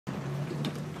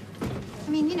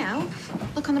mean, you know,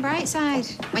 look on the bright side.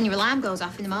 When your alarm goes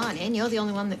off in the morning, you're the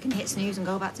only one that can hit snooze and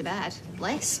go back to bed.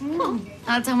 Bliss.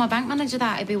 I'll tell my bank manager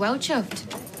that. He'd be well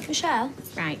chuffed. Michelle?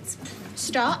 Right.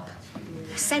 Stop,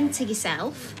 centre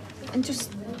yourself, and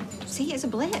just see it as a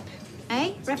blip.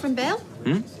 Eh, Reverend Bill?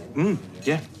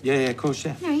 Yeah, of course,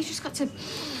 yeah. No, you've just got to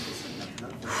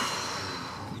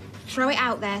throw it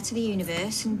out there to the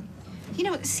universe and, you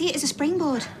know, see it as a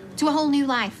springboard to a whole new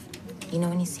life. You know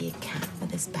when you see a cat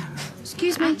with a sparrow?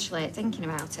 Excuse me? Actually, thinking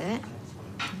about it,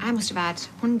 I must have had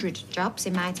 100 jobs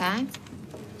in my time.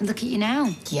 And look at you now.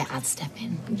 Yeah, I'd step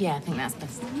in. Yeah, I think that's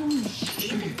best.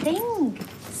 Stupid thing.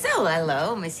 So,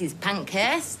 hello, Mrs.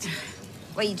 Pankhurst.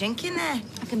 What are you drinking there?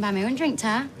 I can buy my own drink,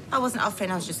 Tar. I wasn't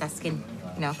offering, I was just asking.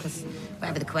 You know, because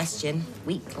whatever the question,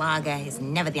 weak lager is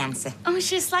never the answer. Oh,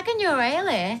 she's slagging your ale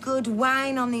here. Good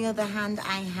wine, on the other hand,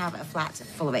 I have a flat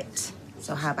full of it.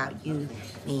 So how about you,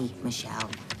 me, Michelle?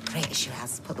 Great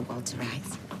Shiraz, put the world to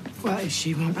rights. Well, if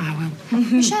she won't, I will.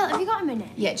 Michelle, have you got a minute?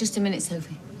 Yeah, just a minute,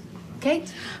 Sophie. Okay?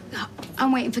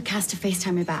 I'm waiting for Cass to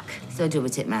FaceTime me back. So do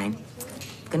it, mine.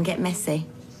 Gonna get messy.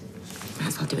 Might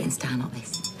as well do it in style, not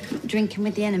this. Drinking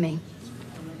with the enemy.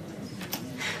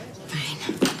 Fine.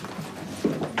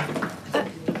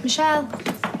 Michelle.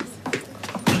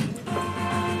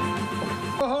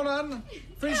 Oh, hold on.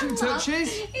 Finishing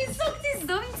touches. He sucked his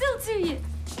thumb till to you.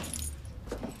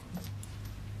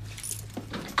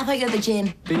 I thought you had the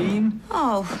gin. Bean.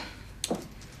 Oh.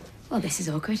 Well, this is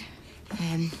awkward.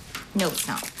 No, it's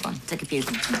not. Go on, take a few.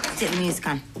 Stick the music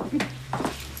on.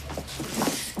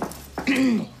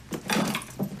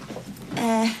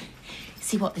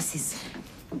 See what this is?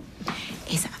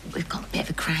 We've got a bit of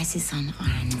a crisis on our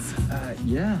hands.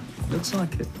 Yeah, looks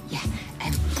like it. Yeah.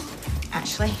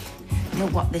 Actually, you know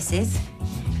what this is?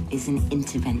 Is an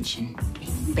intervention,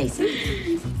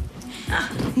 basically.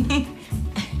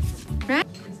 Right?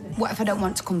 What if I don't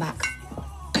want to come back?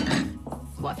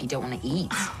 What if you don't want to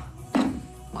eat?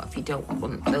 What if you don't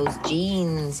want those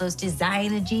jeans, those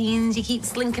designer jeans you keep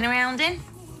slinking around in?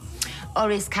 Or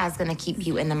is Kaz going to keep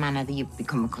you in the manner that you've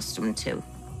become accustomed to?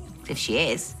 If she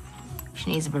is,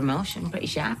 she needs a promotion. Pretty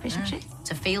sharp, isn't she?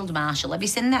 To Field Marshal. Have you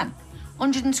seen them?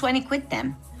 120 quid,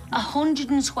 them.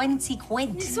 120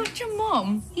 quid. Such your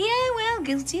mum. Yeah, well,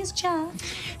 guilty as charged.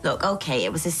 Look, OK,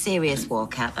 it was a serious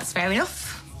walkout. That's fair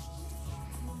enough.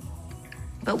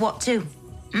 But what to?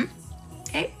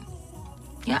 Okay?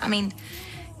 Yeah, I mean,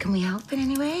 can we help in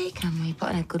any way? Can we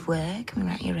put in a good word? Can we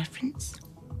write you a reference?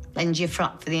 Lend your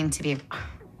frock for the interview.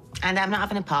 And I'm not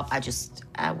having a pop.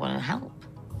 I want to help.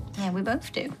 Yeah, we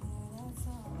both do.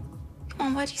 Come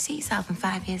on, where do you see yourself in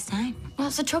 5 years' time? Well,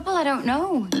 that's the trouble. I don't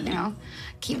know. You know,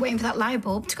 keep waiting for that light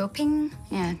bulb to go ping.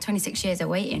 Yeah, 26 years of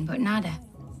waiting, but nada.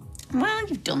 Well,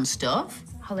 you've done stuff.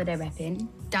 Holiday repping,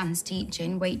 dance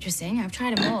teaching, waitressing. I've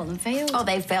tried them all and failed. Oh,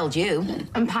 they failed you.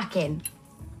 And packing.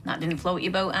 That didn't float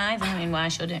your boat either. I mean, why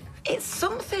should it? It's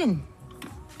something.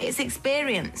 It's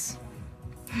experience.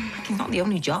 It's not the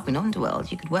only job in Underworld.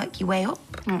 You could work your way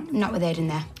up. Not with Aiden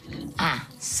there. Ah,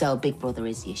 so Big Brother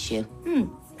is the issue.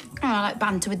 I like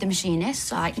banter with the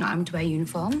machinists. I like not having to wear a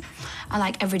uniform. I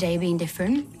like every day being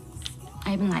different.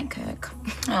 I even like Kirk.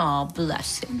 Oh,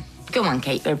 bless him. Go on,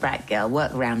 Kate, you're a bright girl.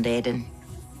 Work around Aiden.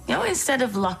 You know, instead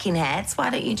of locking heads, why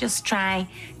don't you just try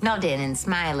nodding and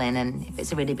smiling, and if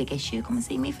it's a really big issue, come and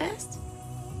see me first.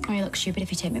 Oh, you look stupid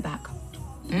if you take me back.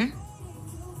 Oh,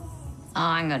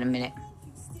 hang on a minute.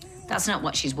 That's not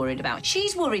what she's worried about.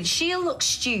 She's worried she'll look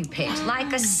stupid,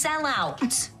 like a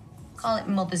sellout. Call it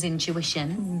mother's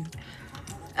intuition.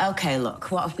 Okay,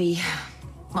 look, what if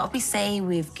we say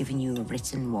we've given you a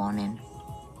written warning?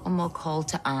 One more call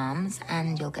to arms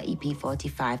and you'll get your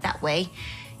P45. That way,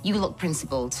 you look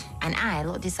principled and I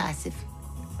look decisive.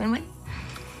 Win-win?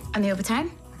 And the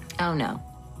overtime? Oh, no.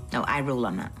 No, I rule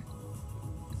on that.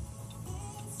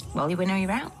 Well, you win or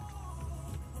you're out.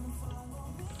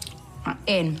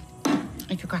 In.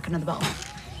 If you crack another bottle.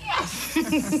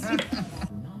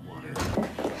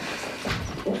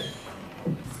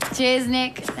 Cheers,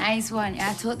 Nick. Nice one.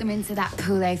 I took them into that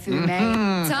pool they threw me.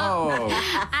 Top.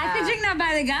 I could drink that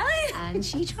by the gallon. And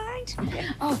she tried.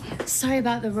 Oh, sorry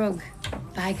about the rug.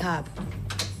 Bye, Carb.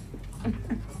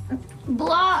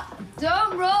 Blot,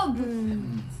 don't rub.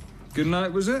 Good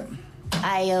night, was it?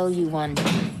 I owe you one.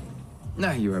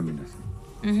 No, you owe me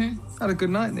nothing. Had a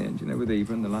good night in the end, you know, with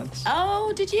Eva and the lads.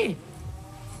 Oh, did you?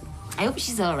 I hope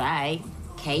she's all right,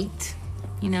 Kate.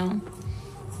 You know,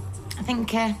 I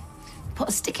think put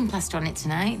a sticking plaster on it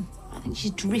tonight. I think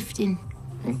she's drifting.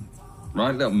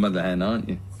 Right little mother hen, aren't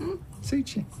you?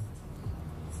 Suits you.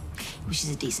 Well,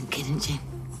 she's a decent kid, isn't she?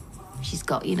 She's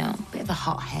got, you know, a bit of a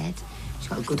hot head. She's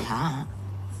got a good heart.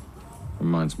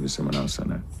 Reminds me of someone else I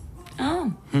know.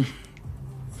 Oh.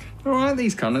 All right,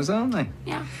 these Connors, aren't they?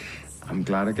 Yeah. I'm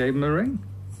glad I gave him a ring.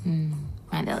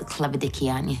 Right, little clever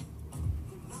dickie, aren't you?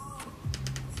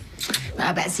 Right,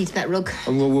 I better see to that rug.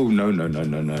 Oh, whoa, whoa,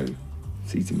 no.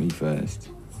 See to me first.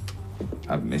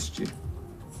 I've missed you.